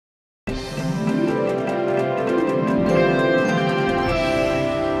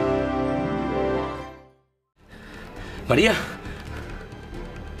María.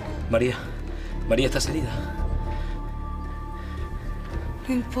 María. María, ¿estás herida?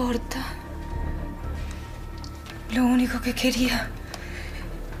 No importa. Lo único que quería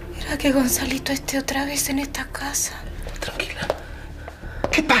era que Gonzalito esté otra vez en esta casa. Tranquila.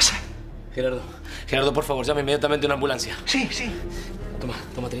 ¿Qué pasa? Gerardo. Gerardo, por favor, llame inmediatamente una ambulancia. Sí, sí.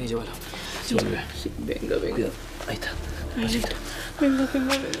 Toma, Trini, llévalo. Sí, sí, venga. Cuidado. Ahí está. Venga.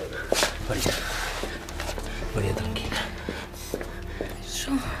 María, tranquila.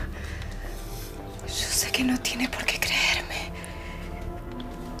 Yo sé que no tiene por qué creerme.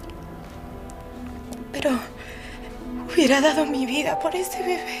 Pero hubiera dado mi vida por ese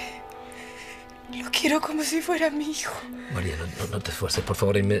bebé. Lo quiero como si fuera mi hijo. María, no te esfuerces, por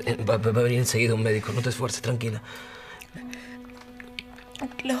favor. Va a venir enseguida un médico. No te esfuerces, tranquila.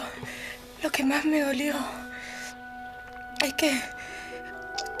 Lo que más me dolió es que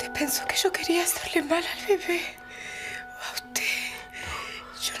usted pensó que yo quería hacerle mal al bebé. A usted.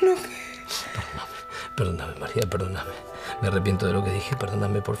 Yo no... Perdóname, María, perdóname. Me arrepiento de lo que dije.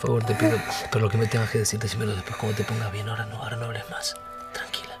 Perdóname, por favor, te pido. Pero lo que me tengas que decir, decímelo después cuando te pongas bien. Ahora no hables más.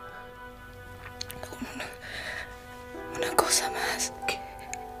 Tranquila. Una cosa más. ¿Qué?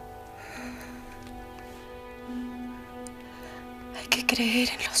 Hay que creer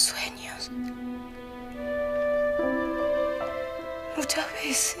en los sueños. Muchas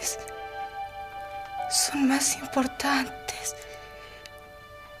veces son más importantes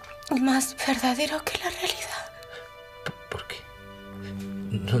y más verdaderos que la realidad. ¿Por qué?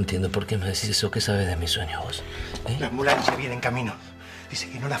 No entiendo por qué me decís eso. ¿Qué sabes de mis sueños vos? La ambulancia viene en camino. Dice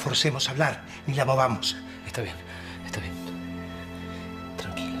que no la forcemos a hablar, ni la movamos. Está bien.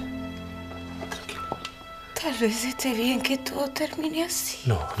 Tranquila. Tal vez esté bien que todo termine así.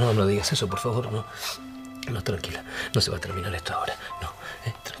 No digas eso, por favor, no. No, tranquila. No se va a terminar esto ahora. No,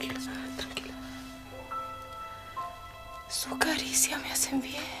 tranquila. Sus caricias me hacen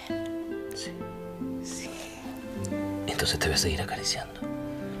bien. Sí. Entonces te voy a seguir acariciando.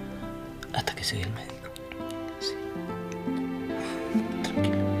 Hasta que llegue el médico. Sí.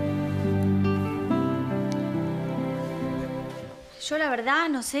 Tranquila. Yo la verdad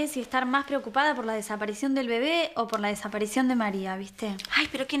no sé si estar más preocupada por la desaparición del bebé o por la desaparición de María, ¿viste? Ay,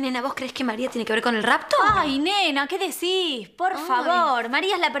 pero qué nena, ¿vos crees que María tiene que ver con el rapto? Ay, nena, ¿qué decís? Por favor,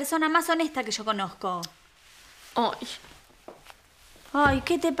 María es la persona más honesta que yo conozco. Ay,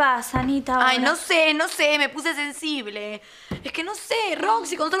 ¿qué te pasa, Anita? Ahora? Ay, no sé, me puse sensible. Es que no sé,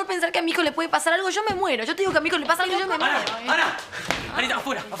 Roxy, con solo pensar que a mi hijo le puede pasar algo, yo me muero. Yo te digo que a mi hijo le pasa algo y yo me muero. ¡Ana! Anita,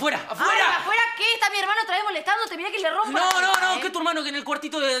 afuera. Ay, ¿afuera qué? ¿Está mi hermano otra vez molestándote? Mira que le rompa. No, que tu hermano que en el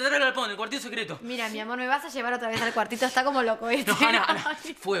cuartito de el galpón, el cuartito secreto. Mira, mi amor, me vas a llevar otra vez al cuartito, está como loco este. No, Ana,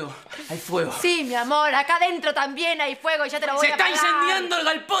 fuego, hay fuego. Sí, mi amor, acá adentro también hay fuego y ya te lo voy a apagar. ¡Se está incendiando el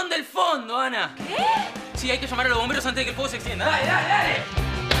galpón del fondo, Ana! ¿Qué? Sí, hay que llamar a los bomberos antes de que el fuego se extienda. ¡Dale!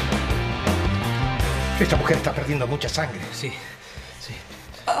 Esta mujer está perdiendo mucha sangre. Sí.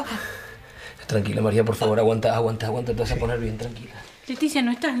 Tranquila, María, por favor, aguanta. Te vas a poner bien, tranquila. Leticia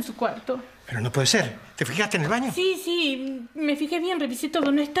no está en su cuarto. Pero no puede ser. ¿Te fijaste en el baño? Sí, me fijé bien, revisé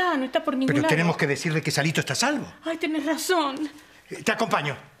todo. No está por ningún lado. Pero tenemos que decirle que Salito está a salvo. Ay, tenés razón. Te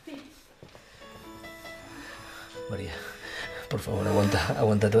acompaño. Sí. María, por favor,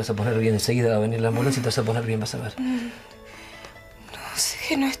 aguanta. Te vas a poner bien. Enseguida va a venir la ambulancia y te vas a poner bien, vas a ver. No, sé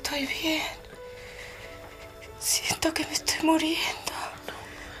que no estoy bien. Siento que me estoy muriendo.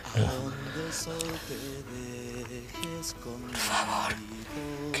 No. Por favor.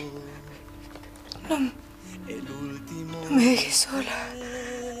 No me dejes sola.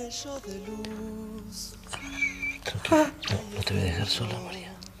 Tranquila. No te voy a dejar sola,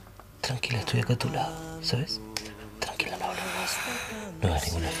 María. Tranquila, estoy acá a tu lado, ¿sabes? Tranquila, no hables más. No hagas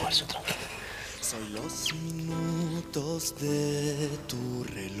ningún esfuerzo, tranquila. Son los minutos de tu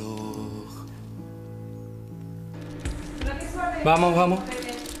reloj. Vamos.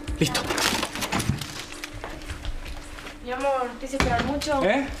 Listo. Mi amor, ¿te hice esperar mucho?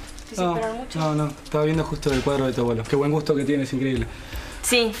 ¿Eh? ¿Te hice esperar mucho? No. Estaba viendo justo el cuadro de tu abuelo. Qué buen gusto que tienes, increíble.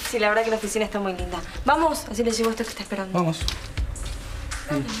 Sí, la verdad que la oficina está muy linda. Vamos, así le llevo esto que está esperando. Vamos.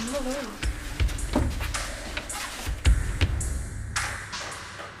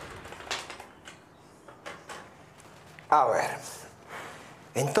 A ver.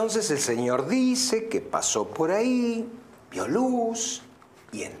 Entonces el señor dice que pasó por ahí, vio luz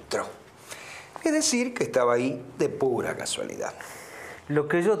y entró. Es decir, que estaba ahí de pura casualidad. Lo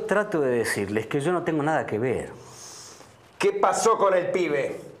que yo trato de decirles es que yo no tengo nada que ver. ¿Qué pasó con el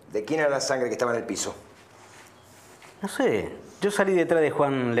pibe? ¿De quién era la sangre que estaba en el piso? No sé. Yo salí detrás de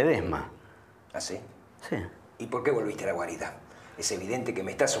Juan Ledesma. ¿Ah, sí? Sí. ¿Y por qué volviste a la guarida? Es evidente que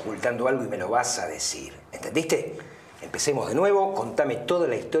me estás ocultando algo y me lo vas a decir. ¿Entendiste? Empecemos de nuevo, contame toda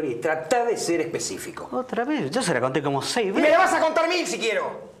la historia y tratá de ser específico. ¿Otra vez? Yo se la conté como 6 Y veces. me la vas a contar 1000 si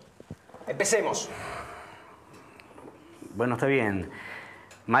quiero. Empecemos. Bueno, está bien.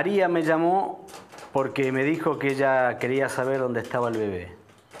 María me llamó porque me dijo que ella quería saber dónde estaba el bebé.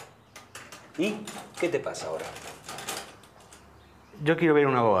 ¿Y qué te pasa ahora? Yo quiero ver a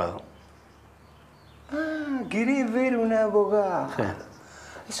un abogado. Ah, ¿querés ver un abogado? Sí.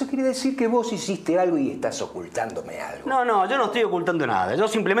 Eso quiere decir que vos hiciste algo y estás ocultándome algo. No, yo no estoy ocultando nada. Yo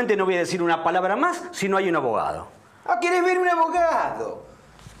simplemente no voy a decir una palabra más si no hay un abogado. Ah, ¿querés ver un abogado?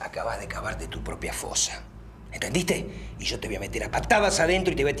 Acabas de cavarte tu propia fosa. ¿Entendiste? Y yo te voy a meter a patadas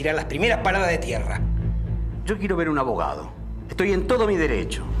adentro y te voy a tirar las primeras paladas de tierra. Yo quiero ver un abogado. Estoy en todo mi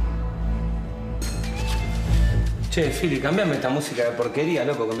derecho. Che, Fili, cambiame esta música de porquería,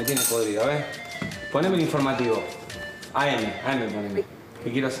 loco, que me tiene podrido, ¿ves? Poneme el informativo. AM poneme.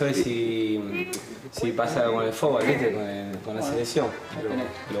 Que quiero saber si pasa con el fútbol, ¿viste? Con la selección.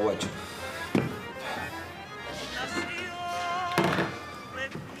 Lo guacho.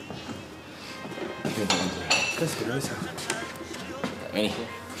 ¿Qué haces, Loisa? Vení.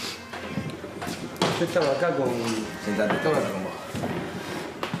 Yo estaba acá con... Sentate, estaba acá con vos.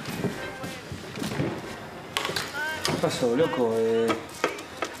 ¿Qué pasó, loco?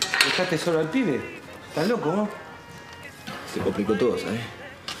 ¿Dejaste solo al pibe? ¿Estás loco, no? Se complicó todo, ¿sabes?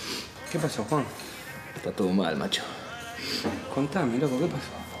 ¿Qué pasó, Juan? Está todo mal, macho. Contame, loco, ¿qué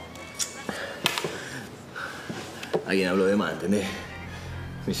pasó? Alguien habló de más, ¿entendés?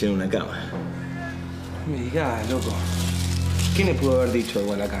 Me hicieron una cama. No me digas, loco. ¿Quién le pudo haber dicho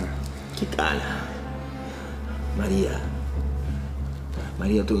algo a la cana? ¿Qué cana? María.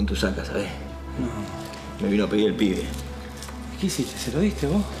 María tuvo en tu saca, ¿sabes? No. Me vino a pedir el pibe. ¿Qué hiciste? ¿Se lo diste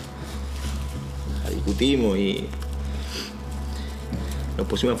vos? La discutimos y... nos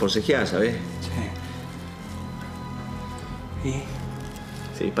pusimos a forcejear, ¿sabes? Sí. ¿Y?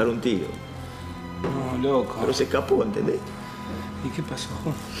 Se disparó un tiro. No, loco. Pero se escapó, ¿entendés? ¿Y qué pasó,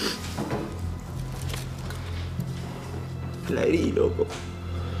 Juan? La herí, loco.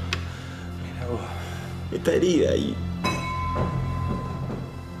 Mira vos. Está herida y...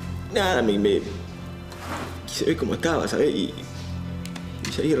 nada, me quise ver cómo estaba, ¿sabes? Y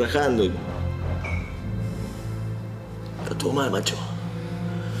seguí rajando. Está todo mal, macho.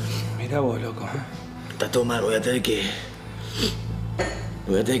 Mira vos, loco. Está todo mal, voy a tener que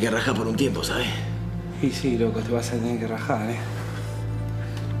rajar por un tiempo, ¿sabes? Y sí, loco, te vas a tener que rajar, ¿eh?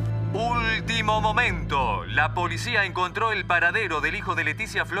 Último momento. La policía encontró el paradero del hijo de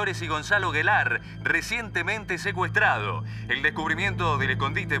Leticia Flores y Gonzalo Guelar, recientemente secuestrado. El descubrimiento del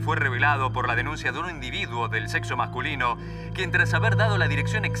escondite fue revelado por la denuncia de un individuo del sexo masculino, quien tras haber dado la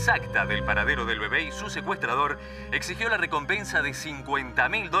dirección exacta del paradero del bebé y su secuestrador, exigió la recompensa de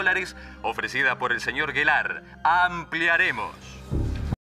 $50.000 ofrecida por el señor Guelar. Ampliaremos.